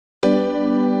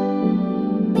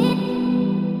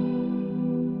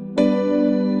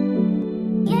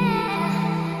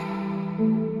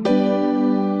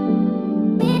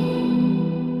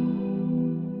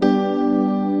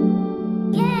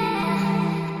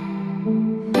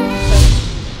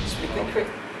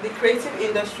the Creative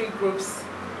Industry Group's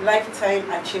Lifetime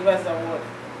Achievers Award,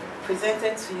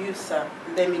 presented to you, Sir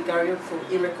Lemi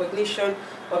Ghariokwu, in recognition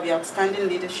of your outstanding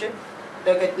leadership,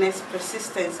 doggedness,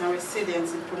 persistence, and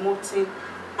resilience in promoting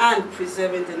and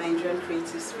preserving the Nigerian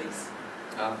creative space.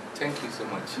 Thank you so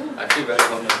much. I feel very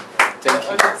honored. Thank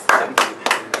you. Thank you.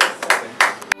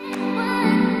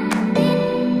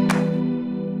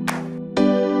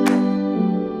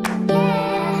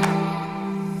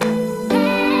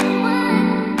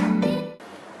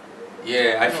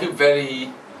 Yeah, I feel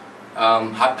very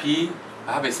happy.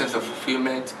 I have a sense of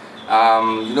fulfillment.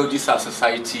 You know, this is our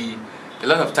society. A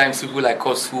lot of times people like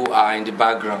us who are in the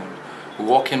background,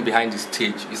 walking behind the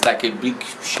stage, it's like a big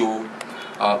show.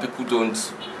 People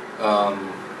don't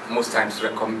most times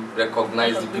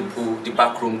recognize the people, the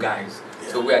backroom guys. Yeah.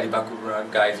 So we are the backroom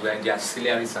guys, we are the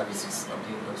auxiliary services of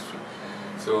the industry.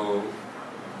 So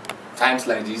times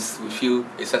like this, we feel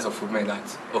a sense of fulfillment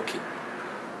that, okay,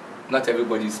 not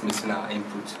everybody is missing our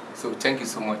input. So thank you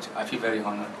so much. I feel very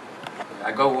honored.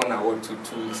 I got one award 2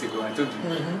 weeks ago. I told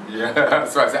you. Yeah.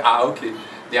 So I said, okay.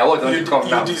 The award doesn't come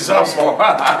now. You deserve more.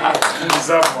 You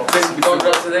deserve more.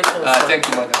 Congratulations. Thank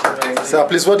you, madam. Thank you. Sir,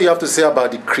 please, what do you have to say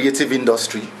about the creative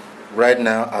industry right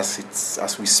now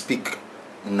as we speak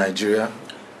in Nigeria?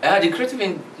 The creative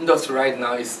industry right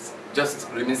now is just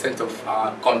reminiscent of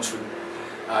our country.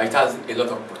 It has a lot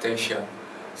of potential.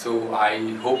 So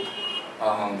I hope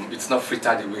it's not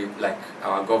frittered away like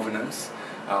our governance.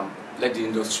 Let the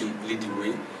industry lead the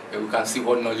way. We can see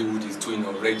what Nollywood is doing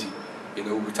already, you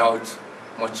know, without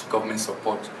much government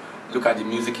support. Look at the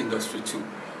music industry too.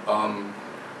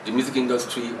 The music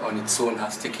industry on its own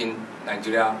has taken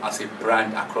Nigeria as a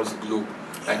brand across the globe.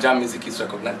 Nigerian music is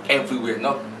recognized everywhere,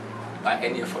 not by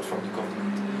any effort from the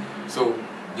government. So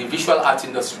the visual art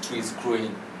industry too is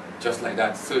growing just like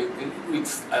that. So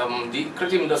it's the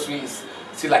creative industry is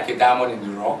still like a diamond in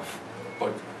the rough,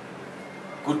 but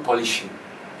good polishing,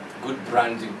 good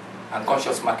branding, and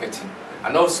conscious marketing.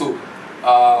 And also,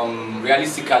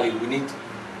 realistically, we need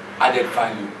added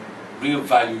value. Real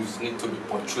values need to be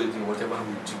portrayed in whatever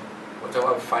we do.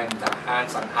 Whatever we find with our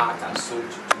hands and heart and soul to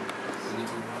do, we need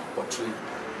to portray, you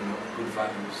know, good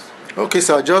values. Okay,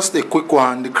 so just a quick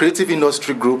one. The Creative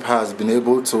Industry Group has been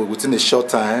able to, within a short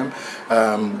time,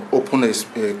 open a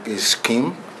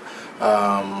scheme,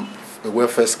 a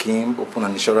welfare scheme, open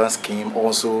an insurance scheme.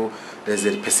 Also, there's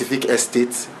a Pacific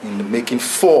Estate in the making,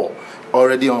 4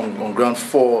 already on ground,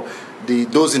 4.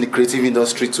 Those in the creative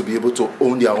industry to be able to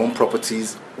own their own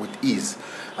properties with ease,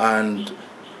 and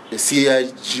the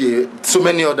CIG, so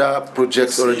many other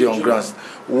projects already on ground.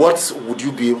 What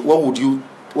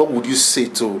would you say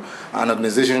to an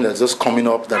organization that's just coming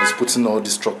up, that is putting all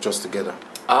these structures together?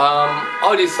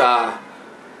 All these are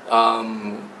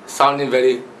sounding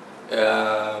very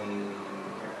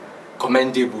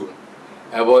commendable,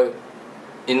 but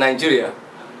in Nigeria,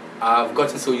 I've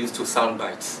gotten so used to sound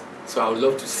bites. So I would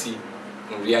love to see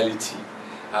in reality.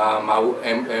 I will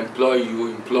implore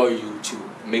you to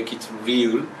make it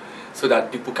real so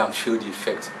that people can feel the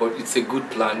effect. But it's a good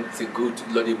plan, it's a good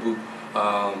laudable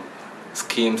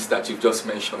schemes that you've just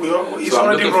mentioned. It's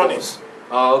already running.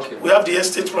 Okay. We have the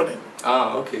estate running.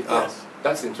 Okay. Yes.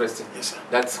 That's interesting. Yes, sir.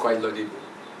 That's quite laudable.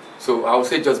 So I would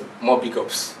say just more big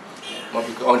ups.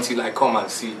 Until I come and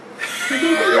see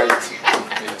reality.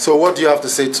 Yeah. So what do you have to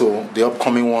say to the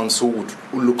upcoming ones who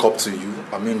look up to you?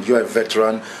 I mean, you're a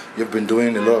veteran, you've been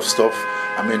doing a lot of stuff.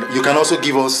 I mean, you can also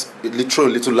give us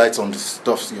little light on the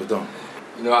stuff you've done.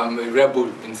 You know, I'm a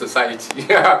rebel in society,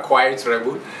 quiet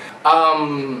rebel.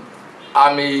 I'm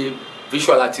a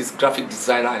visual artist, graphic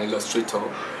designer and illustrator,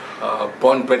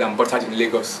 born, bred and buttered in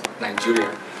Lagos,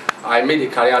 Nigeria. I made a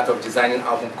career out of designing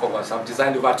album covers. I've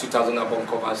designed over 2,000 album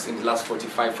covers in the last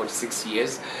 45, 46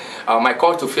 years. My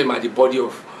call to fame at the body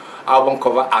of album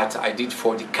cover art I did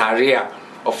for the career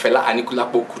of Fela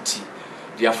Anikulapo Kuti,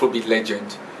 the Afrobeat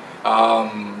legend.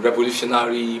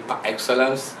 Revolutionary par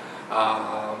excellence,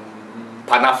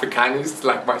 Pan-Africanist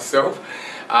like myself.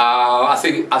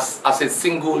 As a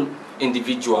single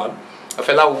individual,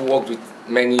 Fela worked with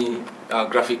many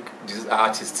graphic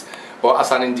artists, but as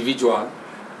an individual,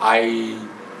 I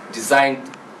designed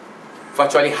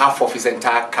virtually half of his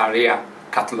entire career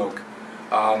catalog,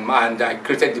 and I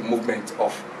created the movement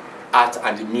of art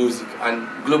and the music. And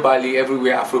globally,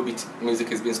 everywhere Afrobeat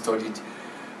music is being studied,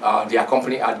 the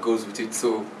accompanying art goes with it.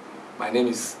 So my name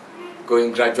is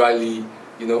going gradually,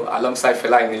 you know, alongside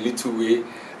Fela in a little way.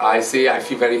 I say I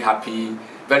feel very happy,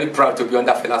 very proud to be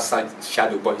under Fela's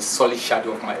shadow, but it's solid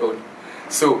shadow of my own.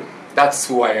 So that's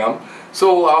who I am.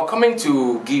 So coming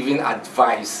to giving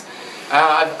advice,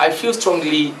 I feel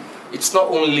strongly it's not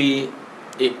only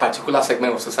a particular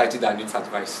segment of society that needs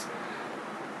advice.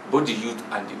 Both the youth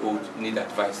and the old need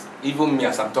advice. Even me,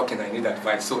 as I'm talking, I need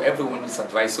advice. So everyone needs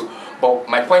advice. So, but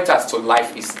my point as to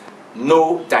life is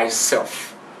know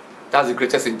thyself. That's the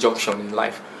greatest injunction in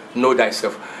life. Know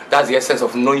thyself. That's the essence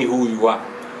of knowing who you are.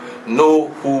 Know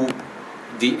who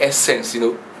the essence,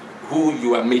 who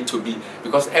you are made to be.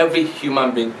 Because every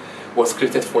human being was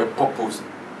created for a purpose.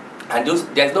 And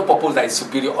there's no purpose that is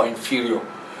superior or inferior.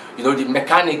 The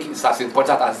mechanic is as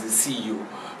important as the CEO.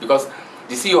 Because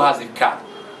the CEO has a car.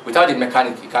 Without the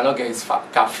mechanic, he cannot get his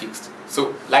car fixed.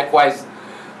 So likewise,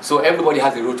 everybody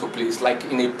has a role to play. It's like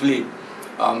in a play.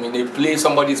 In a play,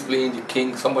 somebody is playing the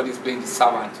king, somebody is playing the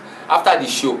servant. After the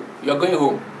show, you're going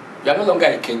home. You're no longer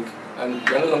a king, and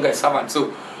you're no longer a servant.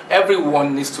 So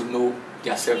everyone needs to know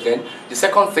themselves. Then the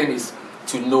second thing is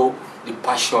to know the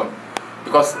passion.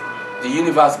 Because the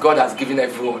universe, God has given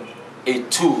everyone a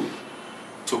tool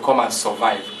to come and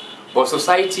survive. But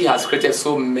society has created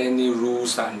so many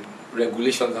rules and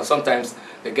regulations that sometimes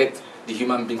they get the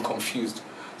human being confused.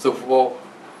 So for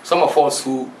some of us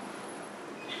who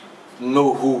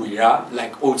know who we are,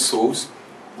 like old souls,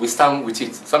 we stand with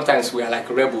it. Sometimes we are like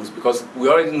rebels because we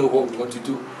already know what we want to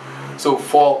do. So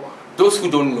for those who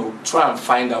don't know, try and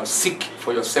find out, seek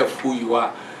for yourself who you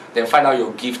are, then find out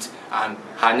your gift and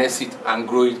harness it and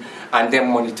grow it and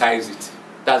then monetize it.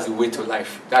 That's the way to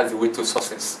life. That's the way to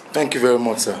success. Thank you very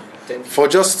much, sir. For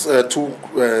just two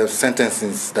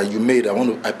sentences that you made,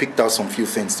 I picked out some few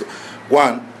things.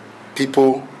 One,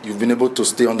 people, you've been able to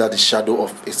stay under the shadow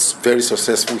of a very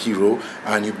successful hero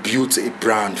and you built a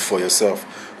brand for yourself.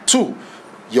 Two,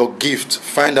 your gift,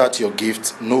 find out your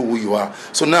gift, know who you are.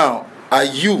 So now, are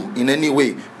you in any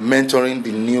way mentoring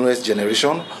the newest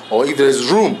generation, or if there's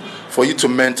room for you to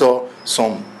mentor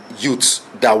some youths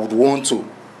that would want to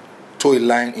toe a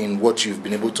line in what you've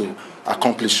been able to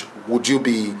accomplish, would you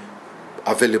be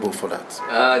available for that?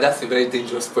 That's a very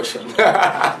dangerous question.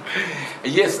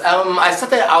 Yes, I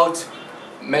started out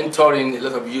mentoring a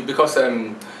lot of youth because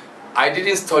I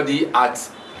didn't study art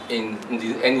in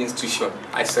any institution.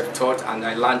 I self-taught and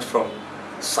I learned from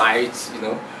sites,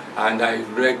 and I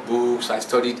read books, I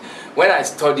studied. When I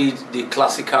studied the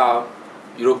classical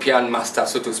European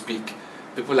masters, so to speak,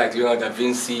 people like Leonardo da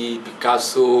Vinci,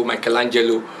 Picasso,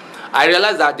 Michelangelo, I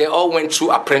realized that they all went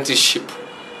through apprenticeship.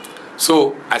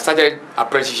 So I started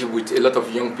apprenticeship with a lot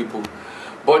of young people.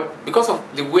 But because of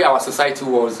the way our society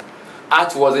was,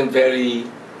 art wasn't very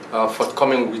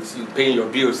forthcoming with paying your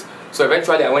bills. So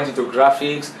eventually I went into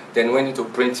graphics, then went into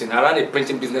printing. I ran a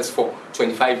printing business for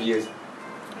 25 years.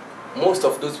 Most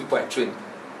of those people I trained,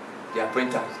 they are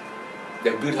printers.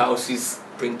 They build houses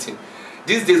printing.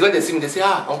 These days when they see me, they say,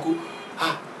 uncle,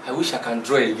 I wish I can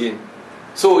draw again.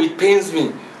 So it pains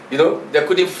me. They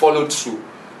couldn't follow through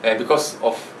because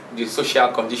of the social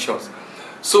conditions.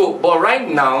 So, but right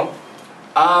now,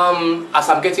 as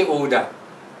I'm getting older,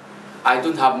 I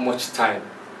don't have much time,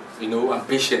 and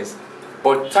patience.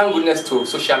 But thank goodness to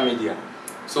social media.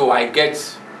 So I get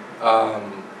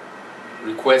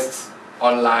requests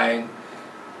online.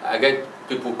 I get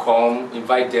people come,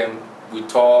 invite them, we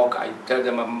talk, I tell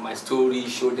them my story,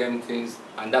 show them things,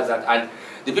 and that's that. And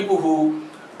the people who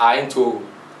are into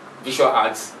visual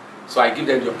arts, so I give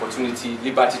them the opportunity,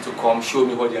 liberty to come, show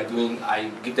me what they are doing. I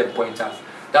give them pointers.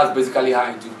 That's basically how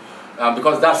I do.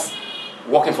 Because that's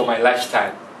working for my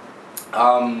lifestyle.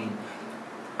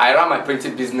 I ran my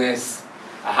printing business.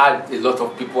 I had a lot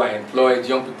of people I employed,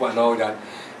 young people and all that.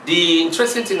 The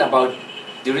interesting thing about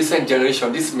the recent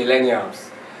generation, these millennials,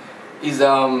 is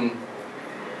I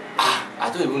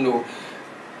don't even know.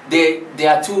 They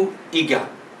are too eager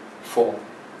for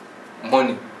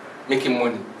money, making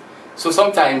money. So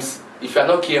sometimes, if you are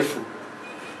not careful,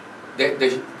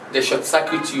 they short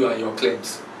circuit you and your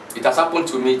claims. It has happened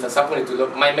to me. It has happened to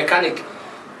my mechanic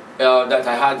that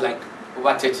I had like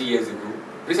over 30 years ago.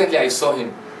 Recently, I saw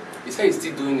him. He said he's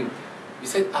still doing it. He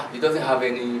said he doesn't have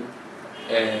any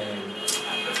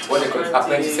what they call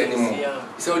apprentice anymore. Yeah.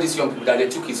 He said all these young people that they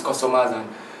took his customers, and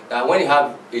that when he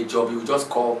have a job, he will just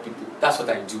call people. That's what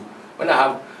I do. When I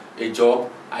have a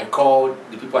job, I call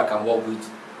the people I can work with.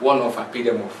 One off, I pay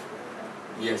them off.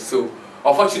 Yes. So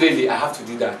unfortunately, I have to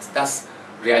do that. That's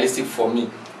realistic for me.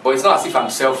 But it's not as if I'm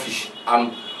selfish.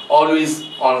 I'm always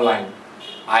online.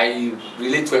 I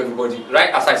relate to everybody. Right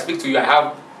as I speak to you, I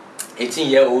have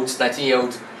 18-year-olds,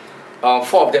 19-year-olds.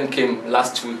 4 of them came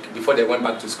last week before they went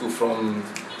back to school from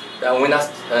Winners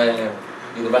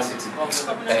University.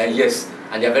 Yes,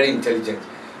 and they are very intelligent.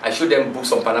 I showed them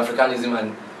books on Pan-Africanism,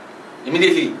 and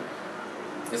immediately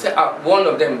they said, one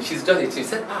of them, she's just 18, she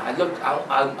said, I'm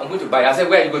going to buy it. I said,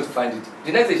 where are you going to find it?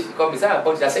 The next day she called me, said, I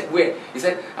bought it. I said, where? He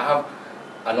said, I have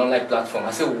an online platform.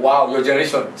 I say, wow, your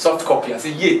generation, soft copy. I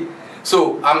say, yeah.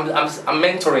 So I'm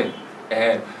mentoring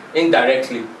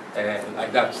indirectly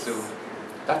like that. So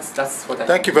that's what I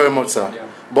Thank you very much, sir. Yeah.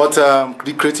 But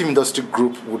the Creative Industry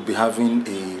Group would be having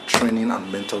a training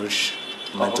and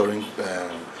mentoring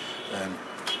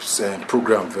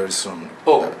program very soon.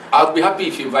 Oh, I'll be happy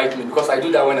if you invite me, because I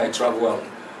do that when I travel out.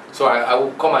 So I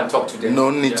will come and talk to them. No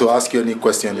need to ask you any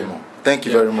question anymore. Thank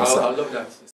you very much, sir. I love that.